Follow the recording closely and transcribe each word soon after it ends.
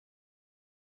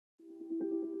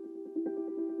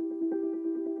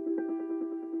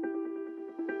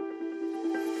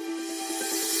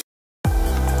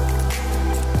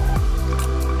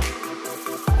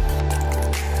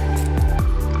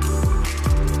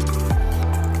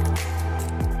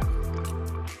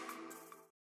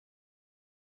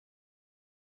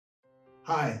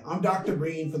Hi, I'm Dr.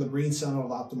 Breen for the Breen Center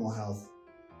of Optimal Health.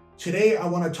 Today, I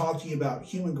want to talk to you about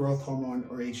human growth hormone,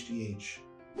 or HGH.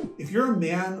 If you're a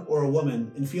man or a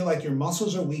woman and feel like your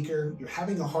muscles are weaker, you're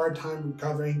having a hard time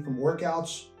recovering from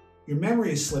workouts, your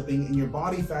memory is slipping, and your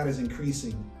body fat is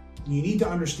increasing, you need to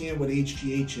understand what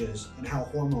HGH is and how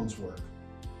hormones work.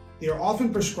 They are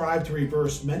often prescribed to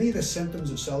reverse many of the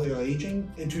symptoms of cellular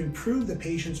aging and to improve the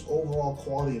patient's overall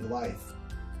quality of life.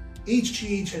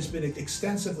 HGH has been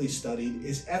extensively studied,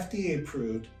 is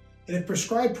FDA-approved, and if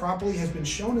prescribed properly has been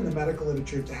shown in the medical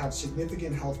literature to have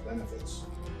significant health benefits.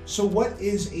 So what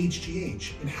is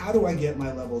HGH and how do I get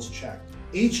my levels checked?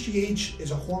 HGH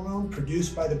is a hormone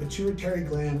produced by the pituitary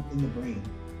gland in the brain.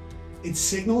 It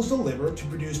signals the liver to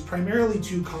produce primarily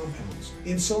two compounds,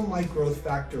 insulin-like growth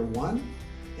factor 1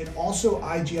 and also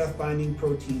IGF binding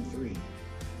protein 3.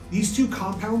 These two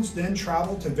compounds then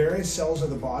travel to various cells of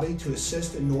the body to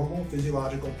assist in normal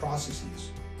physiological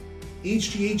processes.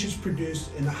 HGH is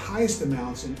produced in the highest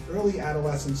amounts in early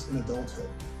adolescence and adulthood.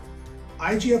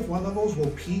 IGF-1 levels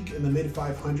will peak in the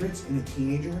mid-500s in a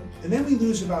teenager, and then we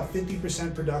lose about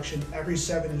 50% production every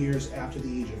 7 years after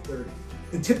the age of 30.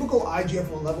 The typical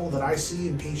IGF-1 level that I see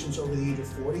in patients over the age of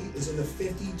 40 is in the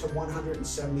 50 to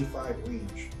 175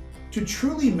 range. To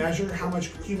truly measure how much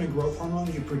human growth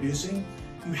hormone you're producing,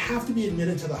 you have to be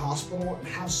admitted to the hospital and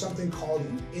have something called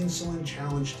an insulin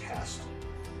challenge test.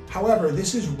 However,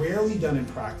 this is rarely done in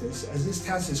practice, as this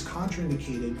test is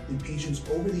contraindicated in patients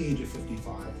over the age of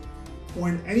 55 or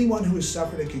in anyone who has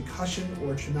suffered a concussion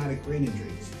or traumatic brain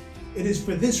injuries. It is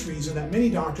for this reason that many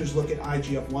doctors look at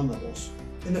IGF-1 levels.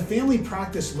 In the family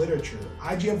practice literature,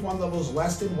 IGF-1 levels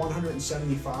less than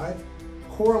 175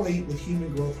 correlate with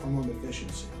human growth hormone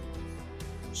deficiency.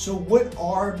 So what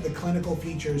are the clinical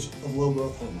features of low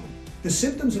growth hormone? The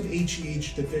symptoms of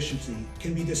HGH deficiency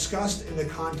can be discussed in the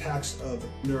context of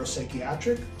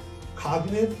neuropsychiatric,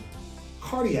 cognitive,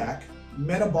 cardiac,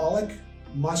 metabolic,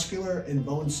 muscular, and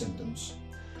bone symptoms.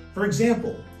 For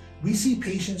example, we see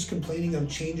patients complaining of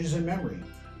changes in memory,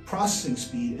 processing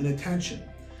speed, and attention.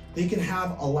 They can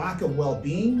have a lack of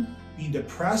well-being, be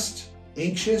depressed,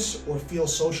 anxious, or feel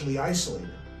socially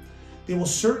isolated. They will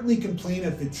certainly complain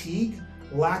of fatigue,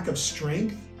 lack of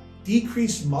strength,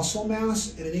 decreased muscle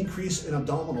mass, and an increase in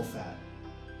abdominal fat.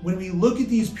 When we look at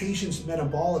these patients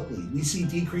metabolically, we see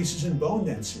decreases in bone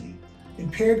density,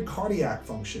 impaired cardiac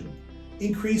function,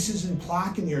 increases in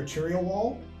plaque in the arterial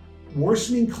wall,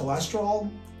 worsening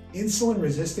cholesterol, insulin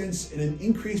resistance, and an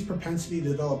increased propensity to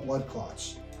develop blood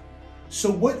clots. So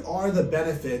what are the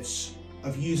benefits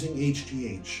of using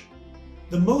HGH?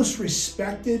 The most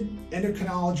respected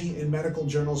endocrinology and medical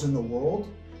journals in the world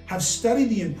have studied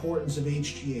the importance of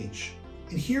HGH,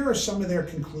 and here are some of their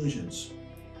conclusions.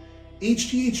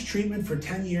 HGH treatment for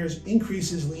 10 years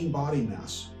increases lean body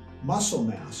mass, muscle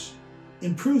mass,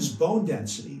 improves bone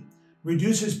density,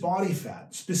 reduces body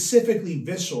fat, specifically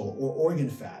visceral or organ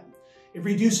fat. It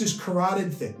reduces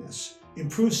carotid thickness,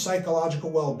 improves psychological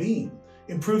well-being,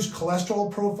 improves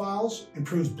cholesterol profiles,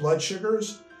 improves blood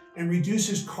sugars, and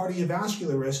reduces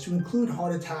cardiovascular risk to include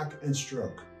heart attack and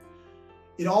stroke.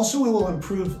 It also will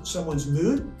improve someone's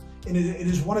mood, and it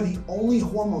is one of the only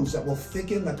hormones that will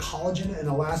thicken the collagen and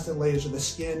elastin layers of the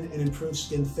skin and improve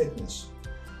skin thickness.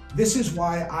 This is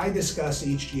why I discuss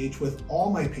HGH with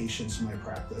all my patients in my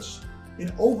practice.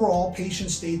 And overall,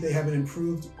 patients state they have an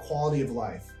improved quality of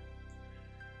life.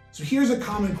 So here's a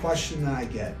common question that I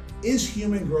get. Is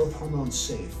human growth hormone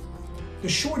safe? The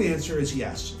short answer is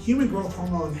yes. Human growth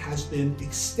hormone has been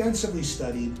extensively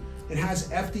studied and has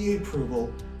FDA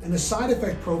approval, and the side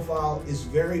effect profile is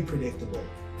very predictable.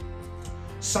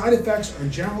 Side effects are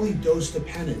generally dose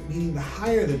dependent, meaning the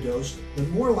higher the dose, the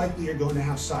more likely you're going to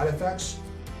have side effects,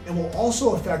 and will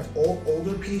also affect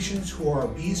older patients who are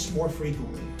obese more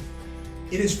frequently.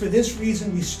 It is for this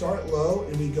reason we start low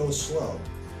and we go slow.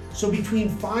 So between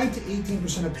 5 to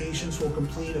 18% of patients will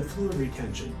complain of fluid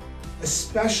retention,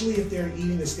 especially if they're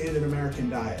eating the standard American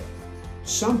diet.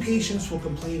 Some patients will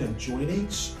complain of joint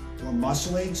aches or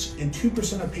muscle aches, and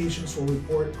 2% of patients will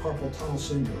report carpal tunnel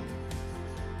syndrome.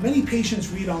 Many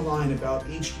patients read online about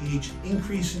HGH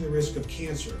increasing the risk of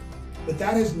cancer, but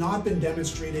that has not been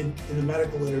demonstrated in the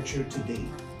medical literature to date.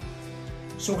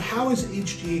 So how is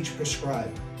HGH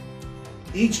prescribed?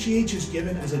 HGH is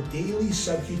given as a daily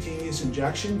subcutaneous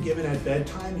injection given at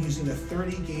bedtime using a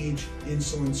 30-gauge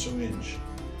insulin syringe.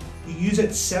 You use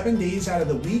it 7 days out of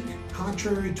the week,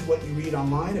 contrary to what you read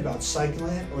online about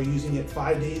cycling it or using it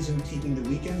 5 days and keeping the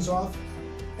weekends off.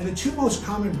 And the two most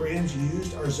common brands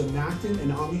used are Zomactin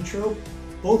and Omnitrope,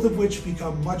 both of which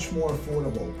become much more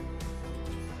affordable.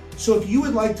 So if you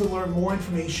would like to learn more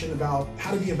information about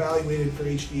how to be evaluated for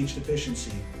HGH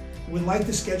deficiency, and would like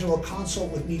to schedule a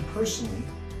consult with me personally,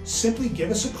 simply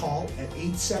give us a call at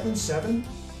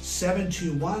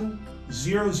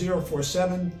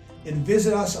 877-721-0047 and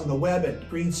visit us on the web at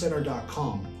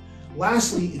greencenter.com.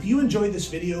 Lastly, if you enjoyed this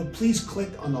video, please click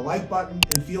on the like button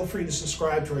and feel free to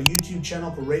subscribe to our YouTube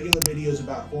channel for regular videos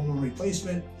about hormone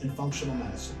replacement and functional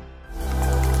medicine.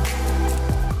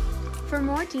 For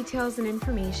more details and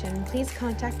information, please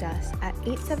contact us at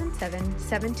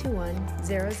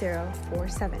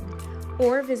 877-721-0047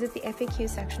 or visit the FAQ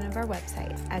section of our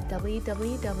website at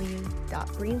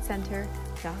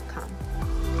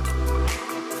www.greencenter.com.